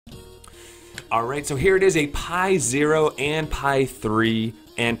All right, so here it is, a Pi 0 and Pi 3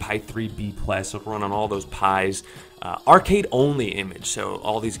 and Pi 3B Plus. So it'll run on all those Pis. Arcade only image, so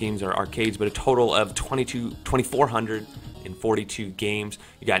all these games are arcades, but a total of 2,442 games.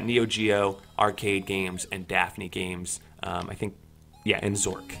 You got Neo Geo, arcade games, and Daphne games. I think, yeah, and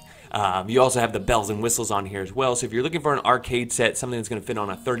Zork. You also have the bells and whistles on here as well. So if you're looking for an arcade set, something that's going to fit on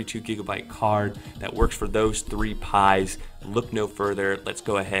a 32 gigabyte card that works for those 3 Pis, look no further. Let's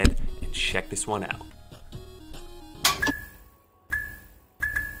go ahead and check this one out.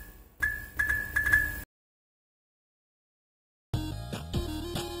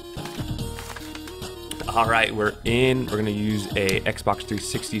 All right, we're in. We're going to use a Xbox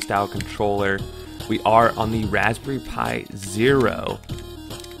 360 style controller. We are on the Raspberry Pi Zero.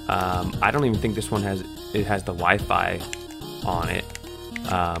 I don't even think this one has the Wi-Fi on it.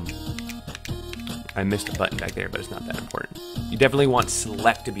 I missed a button back there, but it's not that important. You definitely want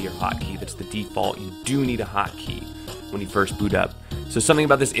select to be your hotkey. That's the default. You do need a hotkey when you first boot up. So something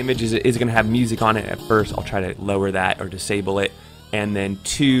about this image is it is going to have music on it at first. I'll try to lower that or disable it. And then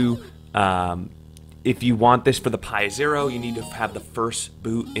 2, if you want this for the Pi Zero, you need to have the first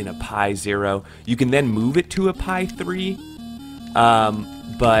boot in a Pi Zero. You can then move it to a Pi 3,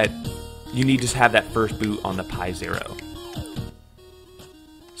 but you need to have that first boot on the Pi Zero.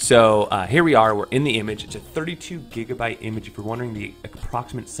 So here we are, we're in the image. It's a 32 gigabyte image. If you're wondering the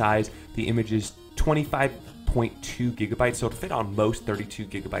approximate size, the image is 25.2 gigabytes, so it'll fit on most 32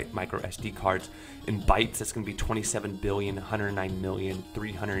 gigabyte micro SD cards. In bytes, that's going to be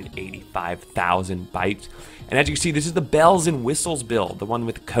 27,109,385,000 bytes. And as you can see, this is the bells and whistles build, the one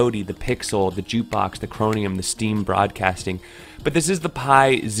with Kodi, the Pixel, the Jukebox, the Chromium, the Steam Broadcasting. But this is the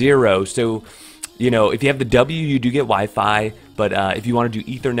Pi Zero, so you know, if you have the W, you do get Wi-Fi, but if you want to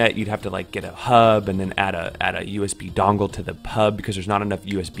do Ethernet, you'd have to like get a hub and then add a USB dongle to the hub because there's not enough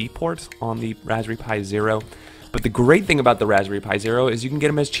USB ports on the Raspberry Pi Zero. But the great thing about the Raspberry Pi Zero is you can get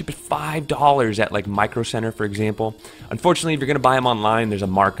them as cheap as $5 at like Micro Center, for example. Unfortunately, if you're going to buy them online, there's a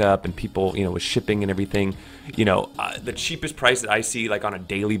markup and people, you know, with shipping and everything, you know, the cheapest price that I see like on a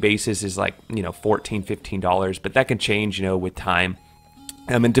daily basis is like, you know, $14, $15, but that can change, you know, with time.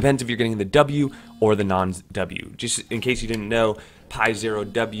 It depends if you're getting the W or the non-W. Just in case you didn't know, Pi Zero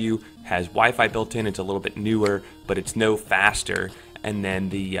W has Wi-Fi built in. It's a little bit newer, but it's no faster. And then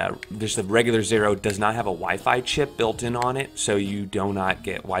there's the regular Zero does not have a Wi-Fi chip built in on it, so you do not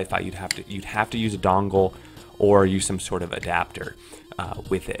get Wi-Fi. You'd have to use a dongle or use some sort of adapter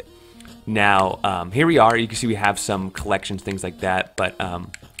with it. Now here we are. You can see we have some collections, things like that, but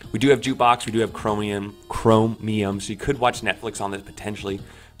we do have Jukebox, we do have Chromium, so you could watch Netflix on this potentially,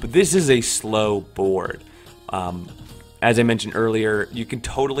 but this is a slow board. As I mentioned earlier, you can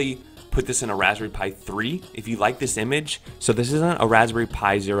totally put this in a Raspberry Pi 3 if you like this image. So this isn't a Raspberry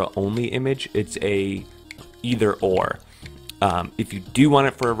Pi Zero only image, it's a either or. If you do want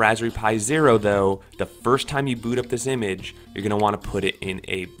it for a Raspberry Pi Zero though, the first time you boot up this image, you're going to want to put it in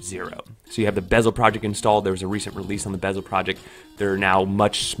a Zero. So you have the Bezel project installed. There was a recent release on the Bezel project. They're now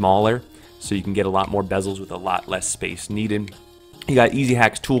much smaller, so you can get a lot more bezels with a lot less space needed. You got Easy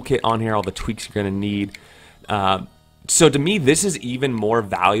Hacks Toolkit on here, all the tweaks you're going to need. So to me, this is even more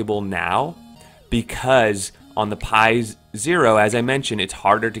valuable now because on the Pi Zero, as I mentioned, it's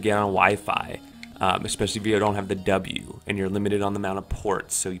harder to get on Wi-Fi. Especially if you don't have the W and you're limited on the amount of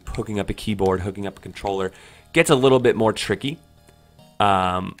ports. So hooking up a keyboard, hooking up a controller gets a little bit more tricky.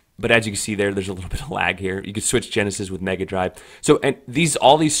 But as you can see there's a little bit of lag here. You can switch Genesis with Mega Drive. So and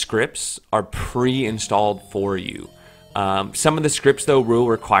all these scripts are pre-installed for you. Some of the scripts though will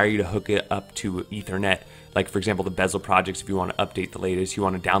require you to hook it up to Ethernet. Like for example, the Bezel projects. If you want to update the latest, you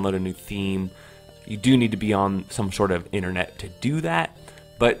want to download a new theme, you do need to be on some sort of internet to do that.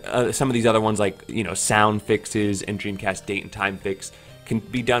 But some of these other ones like, you know, sound fixes and Dreamcast date and time fix can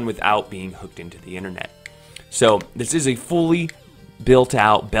be done without being hooked into the internet. So this is a fully built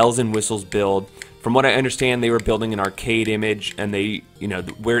out bells and whistles build. From what I understand, they were building an arcade image and they, you know,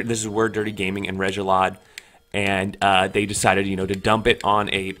 this is where Dirty Gaming and Regalad, and they decided, you know, to dump it on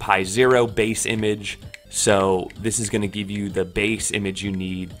a Pi Zero base image. So this is going to give you the base image you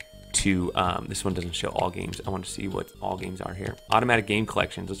need to, this one doesn't show all games. I want to see what all games are here. Automatic game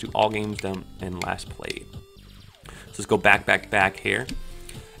collections. Let's do all games done and last played. So let's go back here.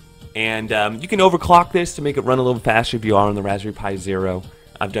 And you can overclock this to make it run a little faster if you are on the Raspberry Pi Zero.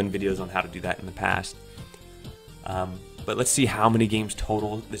 I've done videos on how to do that in the past. But let's see how many games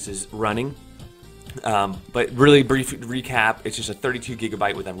total this is running. But really brief recap, it's just a 32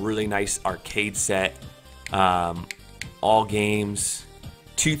 gigabyte with a really nice arcade set. All games,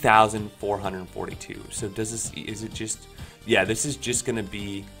 2,442. So is it just, yeah, this is just going to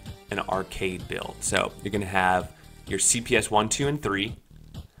be an arcade build. So you're going to have your CPS 1, 2, and 3.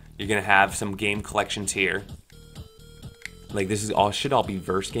 You're going to have some game collections here. Like this is all, should all be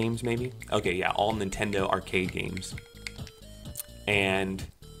verse games maybe? Okay, yeah, all Nintendo arcade games. And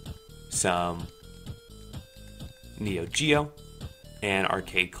some Neo Geo and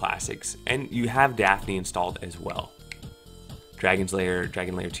arcade classics. And you have Daphne installed as well. Dragon's Lair,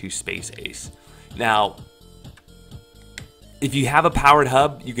 Dragon Lair 2 Space Ace. Now, if you have a powered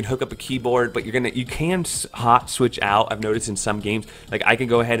hub, you can hook up a keyboard, but you can hot switch out. I've noticed in some games, like I can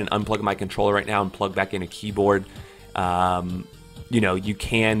go ahead and unplug my controller right now and plug back in a keyboard. You know, you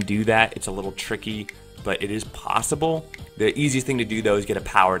can do that. It's a little tricky, but it is possible. The easiest thing to do though is get a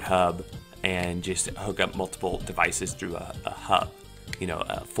powered hub and just hook up multiple devices through a hub, you know,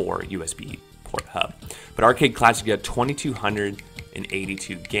 a 4 USB port hub. But Arcade Classic, you got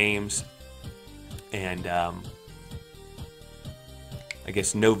 2,282 games, and I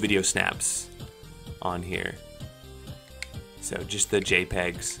guess no video snaps on here. So just the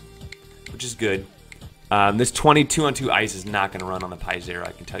JPEGs, which is good. This 22-on-2 ice is not going to run on the Pi Zero,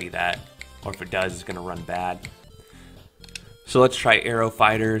 I can tell you that. Or if it does, it's going to run bad. So let's try Aero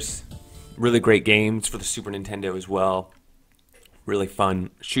Fighters. Really great games for the Super Nintendo as well. Really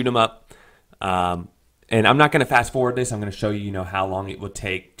fun shoot 'em up. And I'm not going to fast forward this. I'm going to show you, you know, how long it will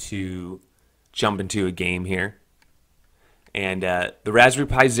take to jump into a game here. And the Raspberry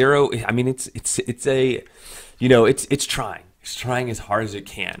Pi Zero, I mean, it's a, you know, it's trying. It's trying as hard as it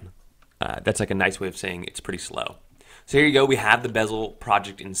can. That's like a nice way of saying it's pretty slow. So here you go. We have the Bezel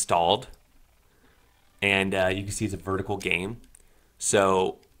project installed. And you can see it's a vertical game.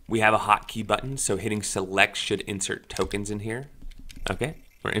 So we have a hotkey button. So hitting select should insert tokens in here. Okay,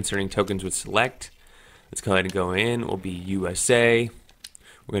 we're inserting tokens with select. Let's go ahead and go in. We'll be USA.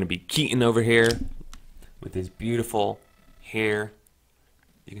 We're going to be Keaton over here with his beautiful hair.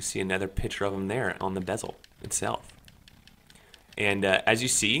 You can see another picture of him there on the bezel itself. And as you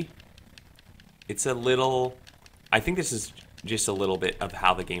see, it's a little, I think this is just a little bit of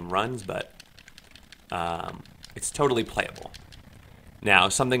how the game runs, but it's totally playable. Now,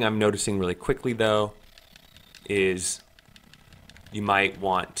 something I'm noticing really quickly though is you might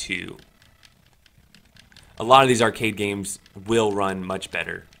want to, a lot of these arcade games will run much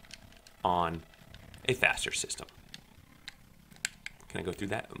better on a faster system. Can I go through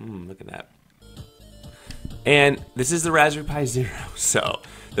that? Look at that. And this is the Raspberry Pi Zero, so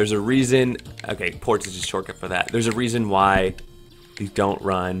there's a reason, okay, ports is just a shortcut for that. There's a reason why these don't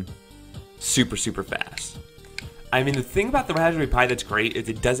run super, super fast. I mean, the thing about the Raspberry Pi that's great is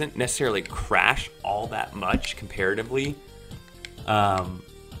it doesn't necessarily crash all that much comparatively.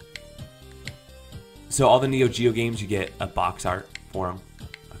 So all the Neo Geo games, you get a box art for them.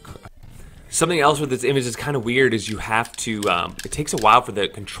 Something else with this image that's kind of weird is you have to, it takes a while for the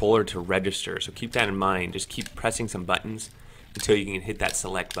controller to register, so keep that in mind. Just keep pressing some buttons until you can hit that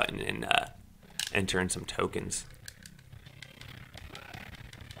select button and enter in some tokens.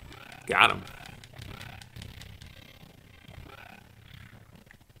 Got him.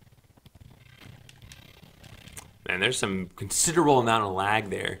 Man, there's some considerable amount of lag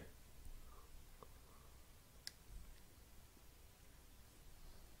there.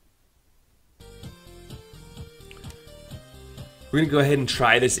 We're going to go ahead and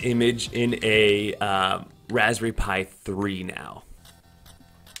try this image in a Raspberry Pi 3 now.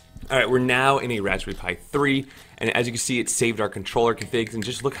 All right, we're now in a Raspberry Pi 3, and as you can see, it saved our controller configs, and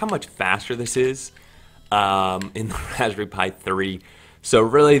just look how much faster this is in the Raspberry Pi 3. So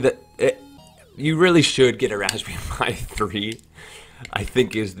really, you really should get a Raspberry Pi 3, I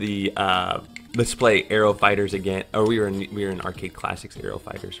think is the, let's play Aero Fighters again. Oh, we were in Arcade Classics Aero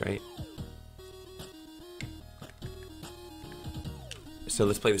Fighters, right? So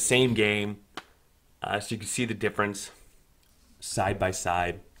let's play the same game, so you can see the difference side by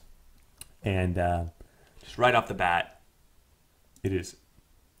side. And just right off the bat, it is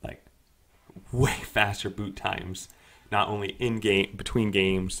like way faster boot times, not only in game, between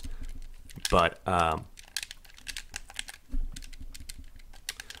games, but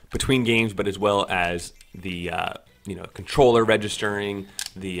between games, but as well as the you know, controller registering,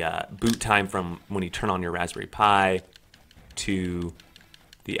 the boot time from when you turn on your Raspberry Pi to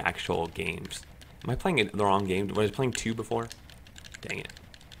the actual games. Am I playing the wrong game? Was I playing 2 before? Dang it.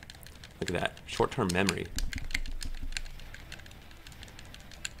 Look at that. Short-term memory.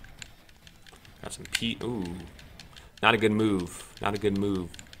 Got some ooh. Not a good move. Not a good move.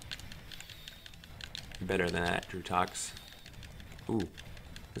 Better than that, Drew Talks. Ooh.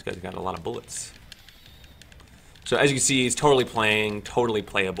 This guy's got a lot of bullets. So as you can see, he's totally playing, totally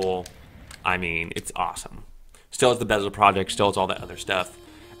playable. I mean, it's awesome. Still has the bezel project, still has all that other stuff.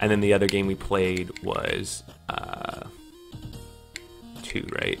 And then the other game we played was 2,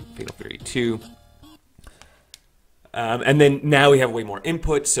 right? Fatal Fury 2. And then now we have way more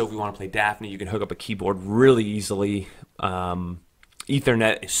input, so if we want to play Daphne, you can hook up a keyboard really easily.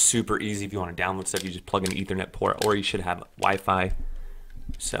 Ethernet is super easy. If you want to download stuff, you just plug in an Ethernet port, or you should have Wi-Fi.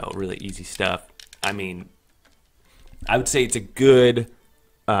 So really easy stuff. I mean, I would say it's a good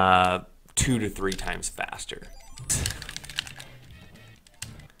 2 to 3 times faster.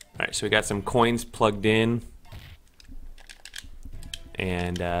 All right, so we got some coins plugged in,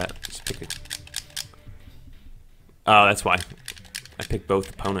 and let's pick it. Oh, that's why I picked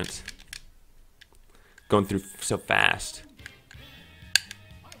both opponents. Going through so fast.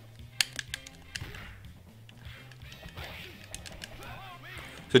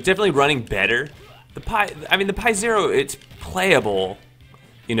 So it's definitely running better. The Pi Zero, it's playable.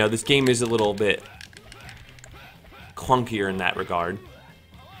 You know, this game is a little bit clunkier in that regard.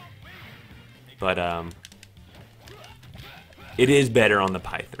 But it is better on the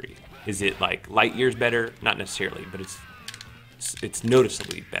Pi 3. Is it like light years better? Not necessarily, but it's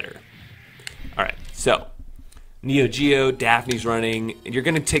noticeably better. All right, so Neo Geo, Daphne's running, and you're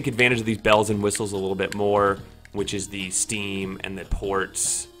going to take advantage of these bells and whistles a little bit more, which is the Steam and the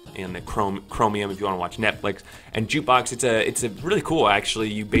ports and the Chromium if you want to watch Netflix. And Jukebox, it's a really cool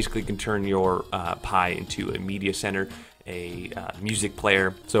actually. You basically can turn your Pi into a media center, a music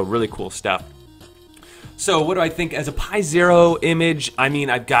player. So really cool stuff. So what do I think as a Pi Zero image? I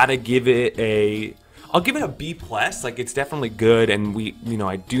mean, I've got to give it I'll give it a B+. Like, it's definitely good, and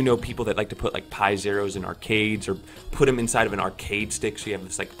I do know people that like to put like Pi Zeros in arcades or put them inside of an arcade stick, so you have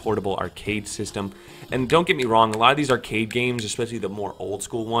this like portable arcade system. And don't get me wrong, a lot of these arcade games, especially the more old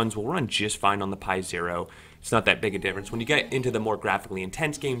school ones, will run just fine on the Pi Zero. It's not that big a difference. When you get into the more graphically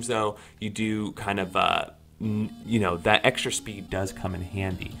intense games, though, you do kind of that extra speed does come in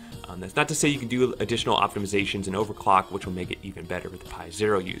handy. That's not to say you can do additional optimizations and overclock, which will make it even better with the Pi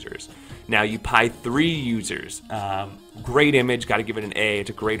Zero users. Now, you Pi 3 users, great image, got to give it an A.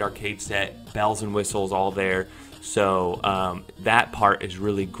 It's a great arcade set, bells and whistles all there. So that part is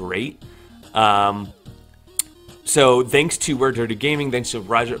really great. So thanks to We're Dirty Gaming, thanks to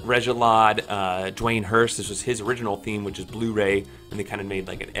Regalad, Dwayne Hurst, this was his original theme, which is Blu-ray, and they kind of made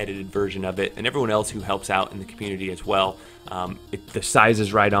like an edited version of it, and everyone else who helps out in the community as well. The size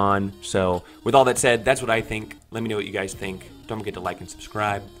is right on. So with all that said, that's what I think. Let me know what you guys think. Don't forget to like and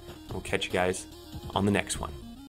subscribe, and we'll catch you guys on the next one.